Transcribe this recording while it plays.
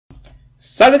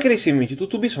Salve carissimi amici di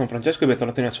YouTube, sono Francesco e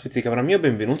bentornati nella soffitta di camera mia,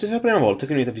 benvenuti se è la prima volta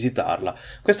che venite a visitarla.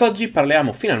 Quest'oggi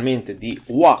parliamo finalmente di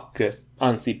Uack,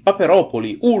 anzi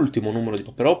Paperopoli, ultimo numero di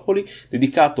Paperopoli,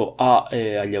 dedicato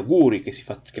agli auguri che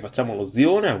facciamo allo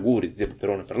Zione, Auguri Zio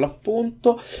Paperone per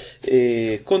l'appunto,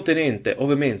 contenente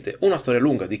ovviamente una storia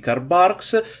lunga di Karl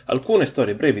Barks, alcune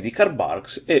storie brevi di Karl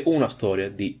Barks e una storia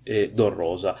di Don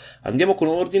Rosa. Andiamo con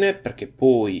ordine perché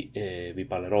poi vi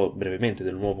parlerò brevemente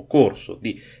del nuovo corso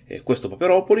di questo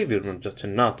Paperopoli, vi ho già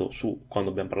accennato quando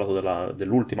abbiamo parlato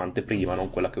dell'ultima anteprima, non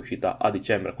quella che è uscita a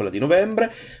dicembre, quella di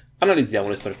novembre. Analizziamo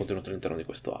le storie contenute all'interno di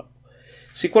questo albo.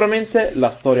 Sicuramente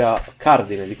la storia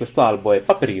cardine di questo albo è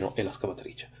Paperino e la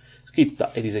Scavatrice,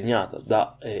 scritta e disegnata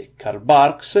da Karl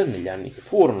Barks negli anni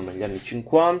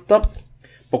 50,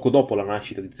 poco dopo la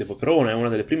nascita di Zio Paperone. È una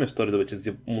delle prime storie dove c'è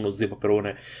uno Zio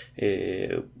Paperone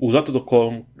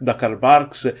usato da Karl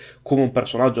Barks come un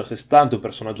personaggio a sé stante, un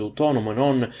personaggio autonomo, e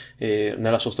non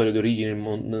nella sua storia di origine, il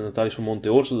Natale sul Monte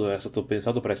Orso, dove era stato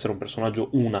pensato per essere un personaggio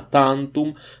una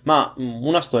tantum, ma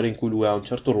una storia in cui lui ha un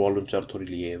certo ruolo, un certo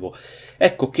rilievo.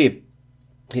 Ecco che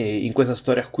in questa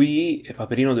storia qui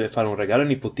Paperino deve fare un regalo ai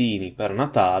nipotini per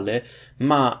Natale,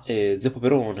 ma Zio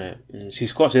Paperone si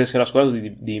era scordato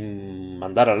di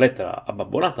mandare la lettera a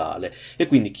Babbo Natale e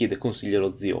quindi chiede consiglio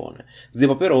allo Zione. Zio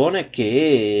Paperone,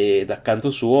 che da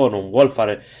canto suo non vuole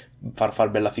far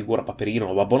bella figura a Paperino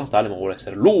o Babbo Natale, ma vuole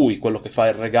essere lui quello che fa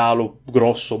il regalo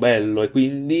grosso, bello, e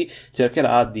quindi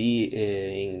cercherà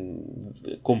di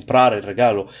comprare il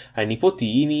regalo ai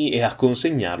nipotini e a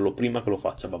consegnarlo prima che lo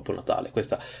faccia Babbo Natale.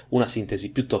 Questa è una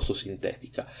sintesi piuttosto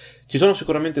sintetica. Ci sono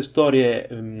sicuramente storie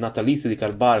natalizie di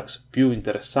Karl Barks più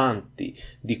interessanti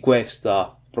di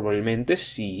questa. Probabilmente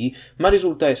sì, ma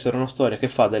risulta essere una storia che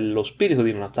fa dello spirito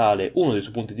di Natale uno dei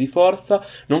suoi punti di forza,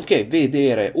 nonché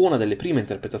vedere una delle prime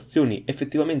interpretazioni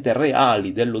effettivamente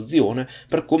reali dello Zione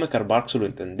per come Karl Barks lo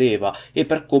intendeva e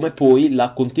per come poi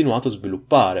l'ha continuato a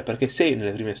sviluppare, perché se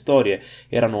nelle prime storie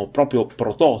erano proprio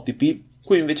prototipi,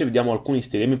 qui invece vediamo alcuni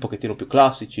stilemi un pochettino più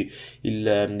classici,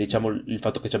 il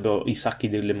fatto che abbiamo i sacchi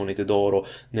delle monete d'oro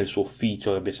nel suo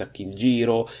ufficio, che abbia i sacchi in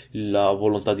giro, la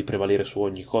volontà di prevalere su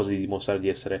ogni cosa, di dimostrare di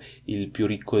essere il più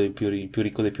ricco il più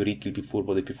ricco dei più ricchi, il più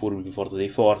furbo dei più furbi, il più forte dei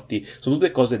forti. Sono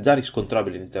tutte cose già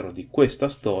riscontrabili all'interno di questa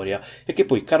storia e che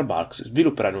poi Karl Barks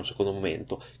svilupperà in un secondo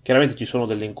momento. Chiaramente ci sono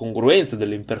delle incongruenze,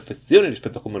 delle imperfezioni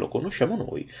rispetto a come lo conosciamo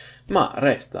noi, ma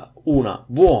resta una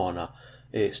buona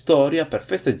storia per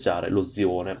festeggiare lo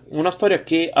Zione. Una storia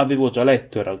che avevo già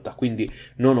letto in realtà, quindi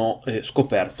non ho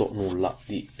scoperto nulla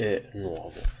di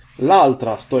nuovo.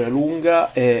 L'altra storia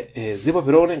lunga è Zio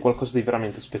Paperone in qualcosa di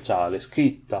veramente speciale,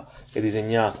 scritta e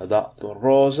disegnata da Don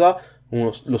Rosa.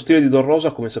 Lo stile di Don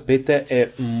Rosa, come sapete,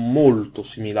 è molto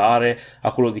similare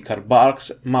a quello di Karl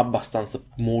Barks, ma abbastanza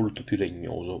molto più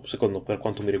legnoso, per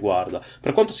quanto mi riguarda.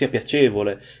 Per quanto sia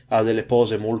piacevole, ha delle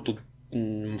pose molto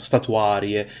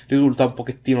statuarie, risulta un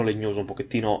pochettino legnoso, un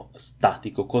pochettino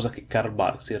statico, cosa che Karl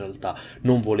Barks in realtà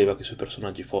non voleva che i suoi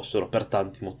personaggi fossero per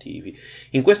tanti motivi.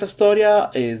 In questa storia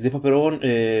Zio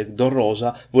Paperone, Don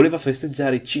Rosa voleva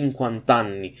festeggiare i 50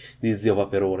 anni di Zio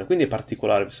Paperone, quindi è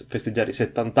particolare festeggiare i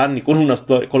 70 anni con la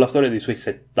storia dei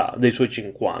suoi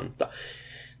 50.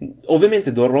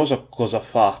 Ovviamente Don Rosa cosa ha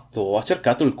fatto? Ha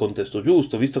cercato il contesto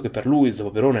giusto, visto che per lui Zio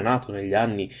Paperone è nato negli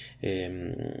anni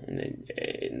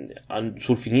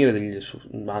sul finire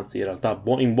anzi in realtà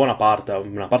in buona parte,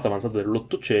 una parte avanzata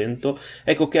dell'Ottocento.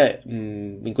 Ecco che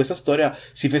in questa storia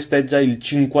si festeggia il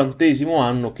 50°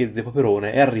 anno che Zio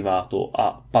Paperone è arrivato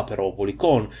a Paperopoli,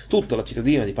 con tutta la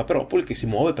cittadina di Paperopoli che si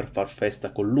muove per far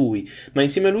festa con lui, ma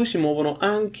insieme a lui si muovono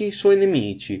anche i suoi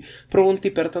nemici, pronti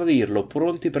per tradirlo,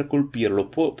 pronti per colpirlo,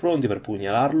 pronti per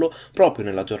pugnalarlo, proprio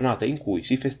nella giornata in cui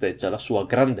si festeggia la sua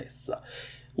grandezza.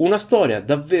 Una storia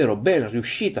davvero ben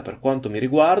riuscita per quanto mi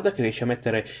riguarda, che riesce a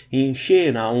mettere in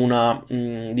scena una,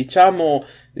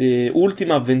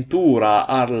 ultima avventura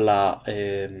alla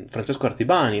Francesco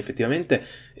Artibani. Effettivamente,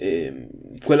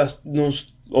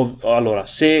 allora,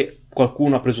 se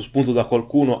qualcuno ha preso spunto da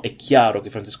qualcuno, è chiaro che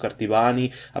Francesco Artibani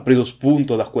ha preso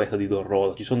spunto da questa di Don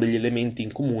Rosa. Ci sono degli elementi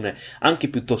in comune anche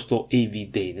piuttosto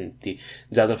evidenti,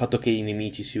 già dal fatto che i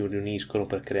nemici si riuniscono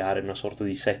per creare una sorta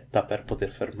di setta per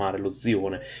poter fermare lo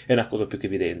Zione, è una cosa più che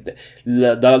evidente.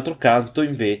 Dall'altro canto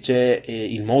invece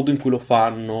il modo in cui lo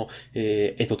fanno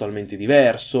è totalmente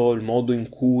diverso, il modo in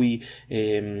cui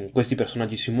questi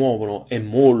personaggi si muovono è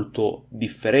molto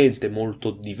differente,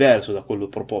 molto diverso da quello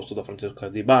proposto da Francesco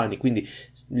Artibani. Quindi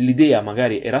l'idea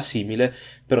magari era simile,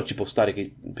 però ci può stare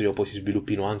che prima o poi si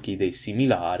sviluppino anche idee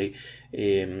similari.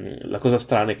 La cosa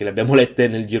strana è che le abbiamo lette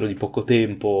nel giro di poco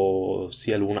tempo,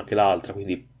 sia l'una che l'altra,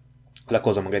 quindi la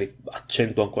cosa magari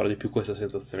accentua ancora di più questa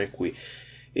sensazione qui.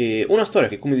 Una storia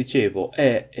che, come dicevo,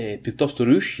 è piuttosto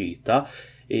riuscita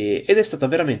ed è stata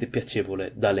veramente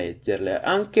piacevole da leggerle,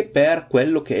 anche per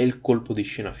quello che è il colpo di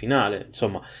scena finale,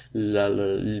 insomma,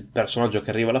 il personaggio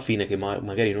che arriva alla fine, che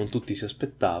magari non tutti si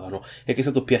aspettavano, e che è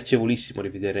stato piacevolissimo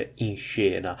rivedere in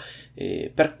scena,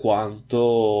 per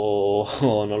quanto,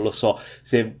 non lo so,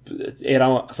 se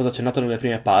era stato accennato nelle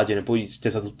prime pagine, poi c'è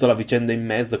stata tutta la vicenda in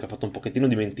mezzo che ha fatto un pochettino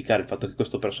dimenticare il fatto che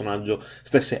questo personaggio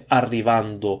stesse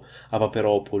arrivando a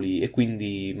Paperopoli, e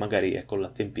quindi magari, ecco,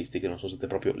 le tempistiche non sono state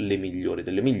proprio le migliori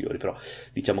delle migliori, però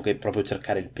diciamo che proprio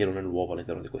cercare il pieno nell'uovo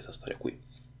all'interno di questa storia qui.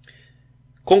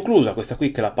 Conclusa questa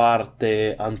qui, che è la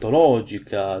parte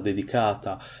antologica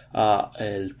dedicata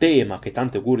al tema che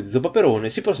tanti auguri di Zio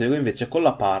Paperone, si prosegue invece con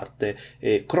la parte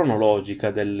cronologica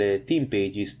delle team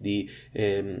pages di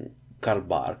Karl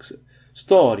Barks.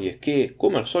 Storie che,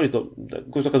 come al solito, in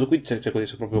questo caso qui cerco di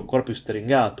essere proprio ancora più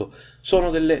stringato, sono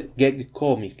delle gag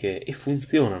comiche e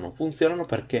funzionano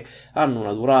perché hanno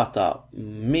una durata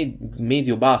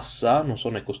medio-bassa, non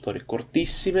sono ecco storie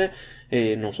cortissime,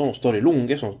 non sono storie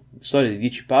lunghe, sono storie di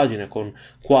 10 pagine con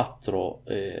 4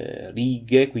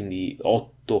 righe, quindi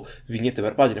 8 vignette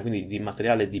per pagina, quindi di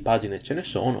materiale di pagine ce ne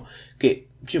sono, che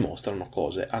ci mostrano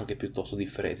cose anche piuttosto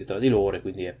differenti tra di loro, e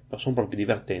quindi sono proprio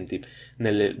divertenti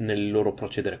nel loro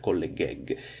procedere con le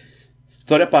gag.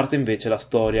 Storia a parte invece la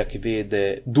storia che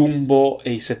vede Dumbo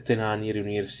e i 7 nani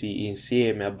riunirsi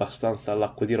insieme, abbastanza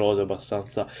all'acqua di rose,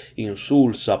 abbastanza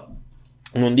insulsa.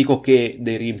 Non dico che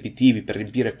dei riempitivi per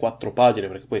riempire 4 pagine,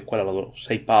 perché poi quella lavoro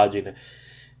 6 pagine,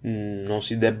 non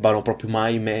si debbano proprio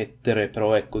mai mettere,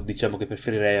 però ecco, diciamo che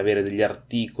preferirei avere degli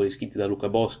articoli scritti da Luca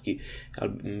Boschi,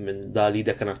 da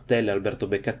Lidia Canartelli e Alberto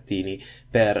Beccattini,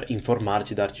 per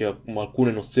informarci, darci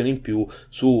alcune nozioni in più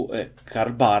su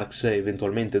Karl Barks,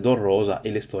 eventualmente Don Rosa e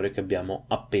le storie che abbiamo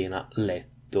appena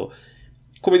letto.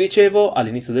 Come dicevo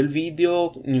all'inizio del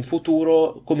video, in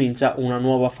futuro comincia una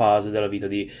nuova fase della vita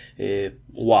di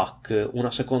Uack,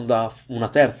 una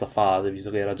terza fase, visto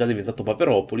che era già diventato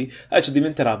Paperopoli, adesso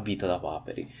diventerà Vita da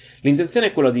Paperi. L'intenzione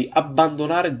è quella di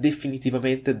abbandonare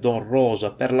definitivamente Don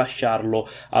Rosa per lasciarlo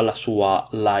alla sua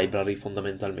library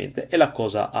fondamentalmente, e la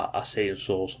cosa ha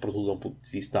senso, soprattutto da un punto di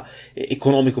vista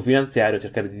economico-finanziario,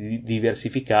 cercare di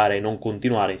diversificare e non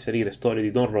continuare a inserire storie di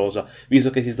Don Rosa,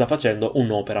 visto che si sta facendo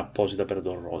un'opera apposita per Don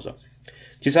Rosa.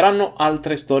 Ci saranno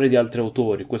altre storie di altri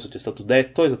autori, questo ci è stato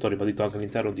detto, è stato ribadito anche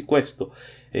all'interno di questo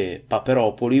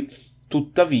Paperopoli,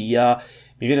 tuttavia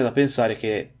mi viene da pensare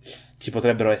che ci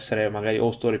potrebbero essere magari o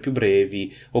storie più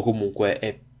brevi, o comunque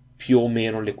è più o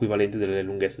meno l'equivalente delle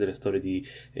lunghezze delle storie di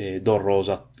Don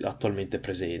Rosa attualmente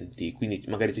presenti, quindi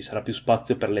magari ci sarà più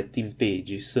spazio per le team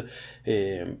pages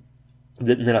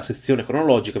nella sezione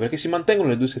cronologica, perché si mantengono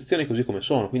le due sezioni così come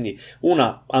sono, quindi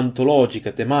una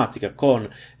antologica tematica con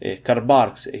Karl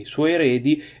Barks e i suoi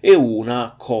eredi, e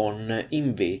una con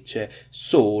invece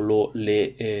solo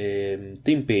le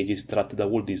team pages tratte da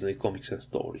Walt Disney Comics and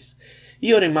Stories.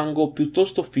 Io rimango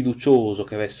piuttosto fiducioso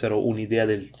che avessero un'idea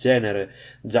del genere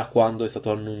già quando è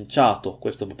stato annunciato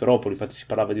questo Paperopoli, infatti si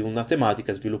parlava di una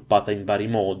tematica sviluppata in vari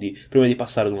modi prima di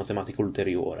passare ad una tematica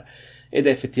ulteriore. Ed è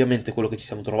effettivamente quello che ci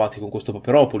siamo trovati con questo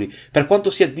Paperopoli, per quanto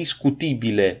sia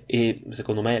discutibile, e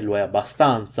secondo me lo è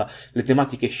abbastanza, le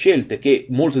tematiche scelte, che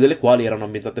molte delle quali erano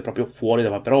ambientate proprio fuori da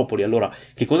Paperopoli. Allora,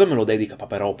 che cosa me lo dedica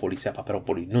Paperopoli se a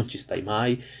Paperopoli non ci stai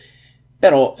mai?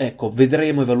 Però, ecco,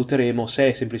 vedremo e valuteremo se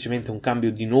è semplicemente un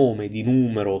cambio di nome, di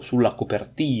numero sulla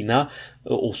copertina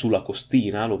o sulla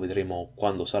costina, lo vedremo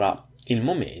quando sarà il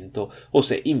momento, o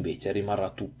se invece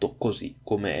rimarrà tutto così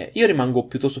com'è. Io rimango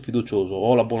piuttosto fiducioso,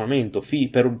 ho l'abbonamento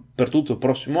per tutto il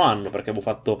prossimo anno, perché avevo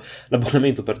fatto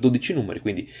l'abbonamento per 12 numeri,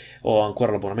 quindi ho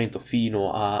ancora l'abbonamento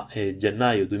fino a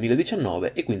gennaio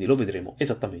 2019, e quindi lo vedremo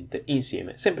esattamente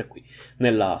insieme, sempre qui,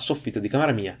 nella soffitta di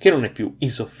camera mia, che non è più in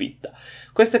soffitta.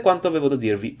 Questo è quanto avevo da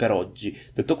dirvi per oggi.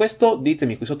 Detto questo,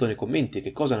 ditemi qui sotto nei commenti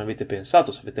che cosa ne avete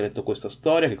pensato, se avete letto questa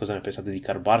storia, che cosa ne pensate di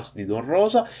Karl Barks, di Don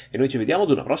Rosa, e noi ci vediamo ad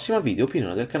una prossima video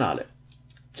opinione del canale.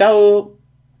 Ciao!